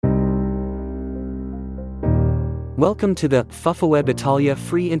Welcome to the FuffaWeb Italia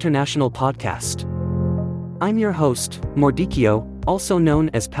Free International Podcast. I'm your host, Mordicchio, also known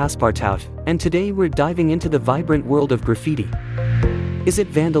as Passepartout, and today we're diving into the vibrant world of graffiti. Is it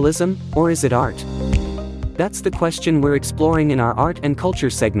vandalism, or is it art? That's the question we're exploring in our art and culture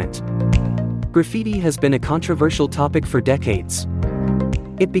segment. Graffiti has been a controversial topic for decades.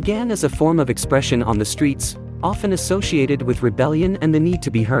 It began as a form of expression on the streets, often associated with rebellion and the need to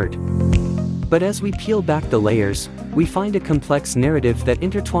be heard. But as we peel back the layers, we find a complex narrative that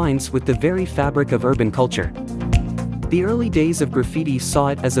intertwines with the very fabric of urban culture. The early days of graffiti saw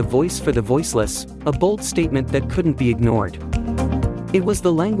it as a voice for the voiceless, a bold statement that couldn't be ignored. It was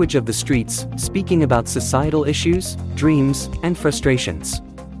the language of the streets, speaking about societal issues, dreams, and frustrations.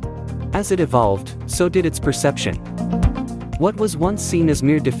 As it evolved, so did its perception. What was once seen as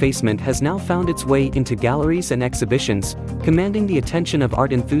mere defacement has now found its way into galleries and exhibitions, commanding the attention of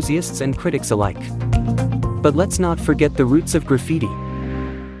art enthusiasts and critics alike. But let's not forget the roots of graffiti.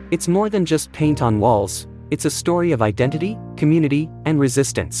 It's more than just paint on walls, it's a story of identity, community, and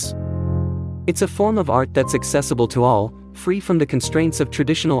resistance. It's a form of art that's accessible to all, free from the constraints of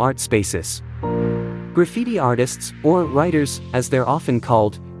traditional art spaces. Graffiti artists, or writers, as they're often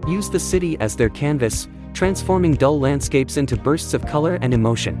called, use the city as their canvas, transforming dull landscapes into bursts of color and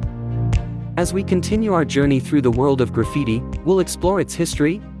emotion. As we continue our journey through the world of graffiti, we'll explore its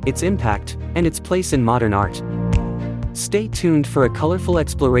history, its impact, and its place in modern art. Stay tuned for a colorful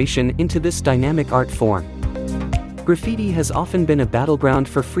exploration into this dynamic art form. Graffiti has often been a battleground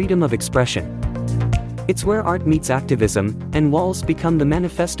for freedom of expression. It's where art meets activism, and walls become the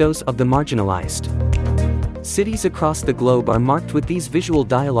manifestos of the marginalized. Cities across the globe are marked with these visual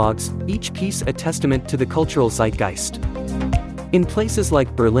dialogues, each piece a testament to the cultural zeitgeist. In places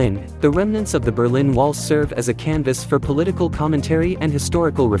like Berlin, the remnants of the Berlin Wall serve as a canvas for political commentary and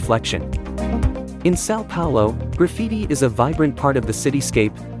historical reflection. In São Paulo, graffiti is a vibrant part of the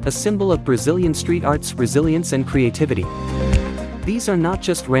cityscape, a symbol of Brazilian street art's resilience and creativity. These are not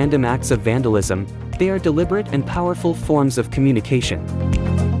just random acts of vandalism, they are deliberate and powerful forms of communication.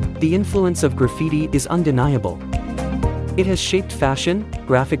 The influence of graffiti is undeniable. It has shaped fashion,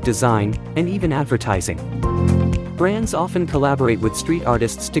 graphic design, and even advertising. Brands often collaborate with street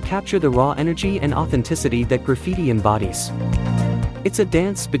artists to capture the raw energy and authenticity that graffiti embodies. It's a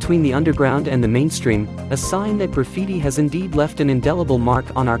dance between the underground and the mainstream, a sign that graffiti has indeed left an indelible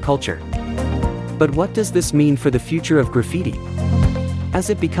mark on our culture. But what does this mean for the future of graffiti? As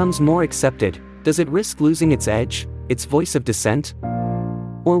it becomes more accepted, does it risk losing its edge, its voice of dissent?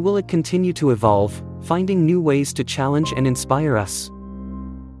 Or will it continue to evolve, finding new ways to challenge and inspire us?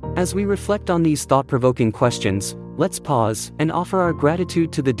 As we reflect on these thought-provoking questions, let's pause and offer our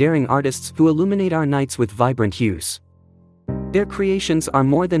gratitude to the daring artists who illuminate our nights with vibrant hues. Their creations are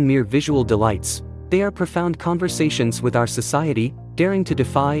more than mere visual delights, they are profound conversations with our society, daring to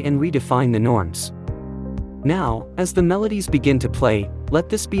defy and redefine the norms. Now, as the melodies begin to play, let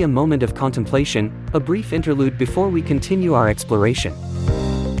this be a moment of contemplation, a brief interlude before we continue our exploration.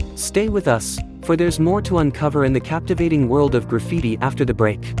 Stay with us, for there's more to uncover in the captivating world of graffiti after the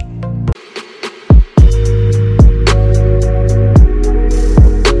break.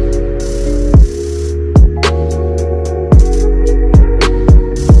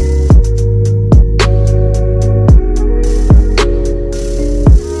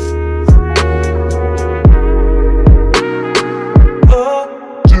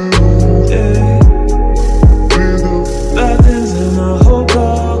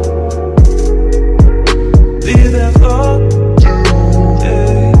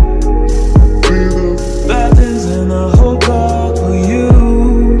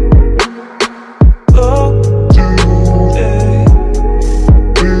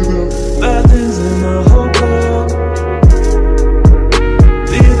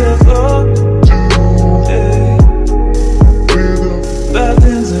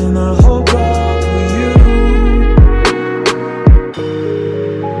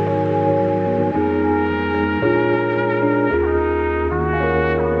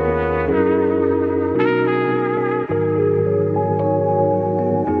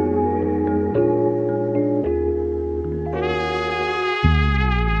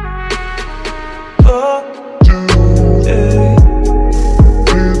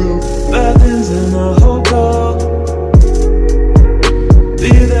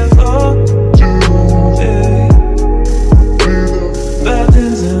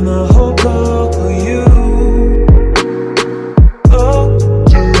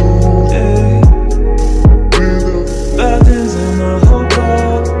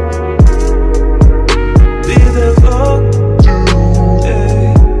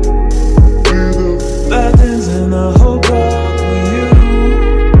 In the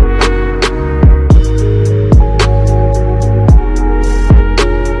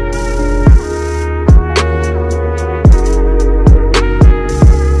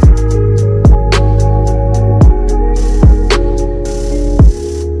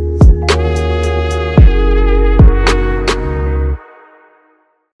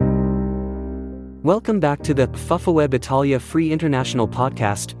Welcome back to the FuffaWeb Italia Free International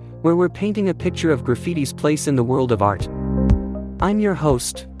Podcast, where we're painting a picture of graffiti's place in the world of art. I'm your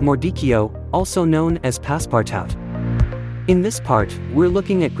host, Mordicchio, also known as Passepartout. In this part, we're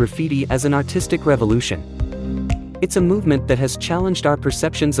looking at graffiti as an artistic revolution. It's a movement that has challenged our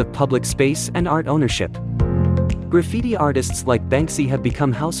perceptions of public space and art ownership. Graffiti artists like Banksy have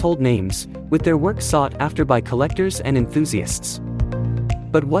become household names, with their work sought after by collectors and enthusiasts.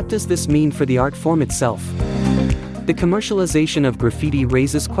 But what does this mean for the art form itself? The commercialization of graffiti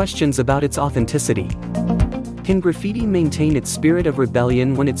raises questions about its authenticity. Can graffiti maintain its spirit of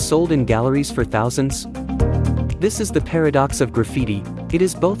rebellion when it's sold in galleries for thousands? This is the paradox of graffiti: it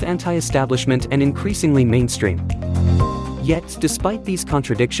is both anti-establishment and increasingly mainstream. Yet, despite these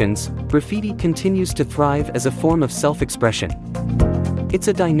contradictions, graffiti continues to thrive as a form of self-expression. It's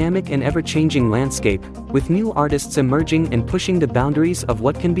a dynamic and ever-changing landscape, with new artists emerging and pushing the boundaries of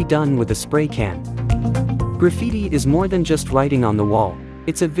what can be done with a spray can. Graffiti is more than just writing on the wall.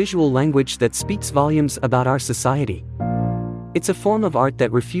 It's a visual language that speaks volumes about our society. It's a form of art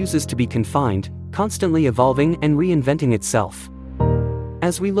that refuses to be confined, constantly evolving and reinventing itself.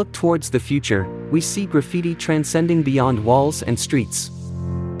 As we look towards the future, we see graffiti transcending beyond walls and streets.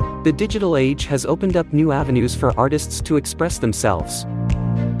 The digital age has opened up new avenues for artists to express themselves.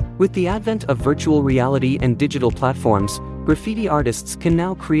 With the advent of virtual reality and digital platforms, graffiti artists can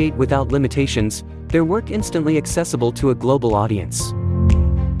now create without limitations, their work instantly accessible to a global audience.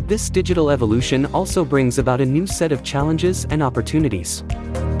 This digital evolution also brings about a new set of challenges and opportunities.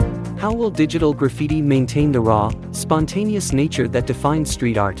 How will digital graffiti maintain the raw, spontaneous nature that defines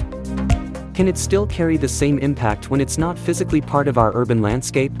street art? Can it still carry the same impact when it's not physically part of our urban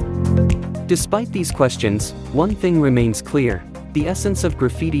landscape? Despite these questions, one thing remains clear: the essence of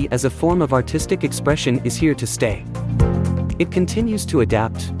graffiti as a form of artistic expression is here to stay. It continues to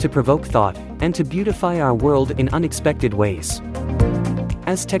adapt, to provoke thought, and to beautify our world in unexpected ways.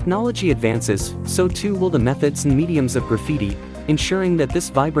 As technology advances, so too will the methods and mediums of graffiti, ensuring that this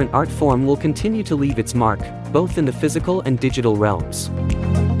vibrant art form will continue to leave its mark, both in the physical and digital realms.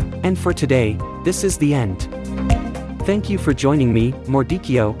 And for today, this is the end. Thank you for joining me,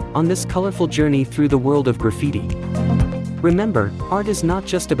 Mordicchio, on this colorful journey through the world of graffiti. Remember, art is not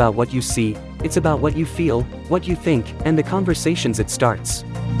just about what you see, it's about what you feel, what you think, and the conversations it starts.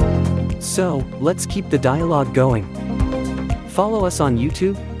 So, let's keep the dialogue going. Follow us on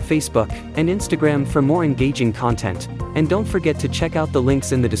YouTube, Facebook, and Instagram for more engaging content, and don't forget to check out the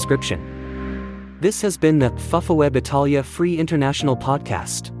links in the description. This has been the FuffaWeb Italia Free International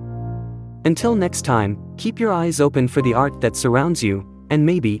Podcast. Until next time, keep your eyes open for the art that surrounds you, and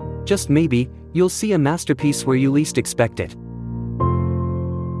maybe, just maybe, you'll see a masterpiece where you least expect it.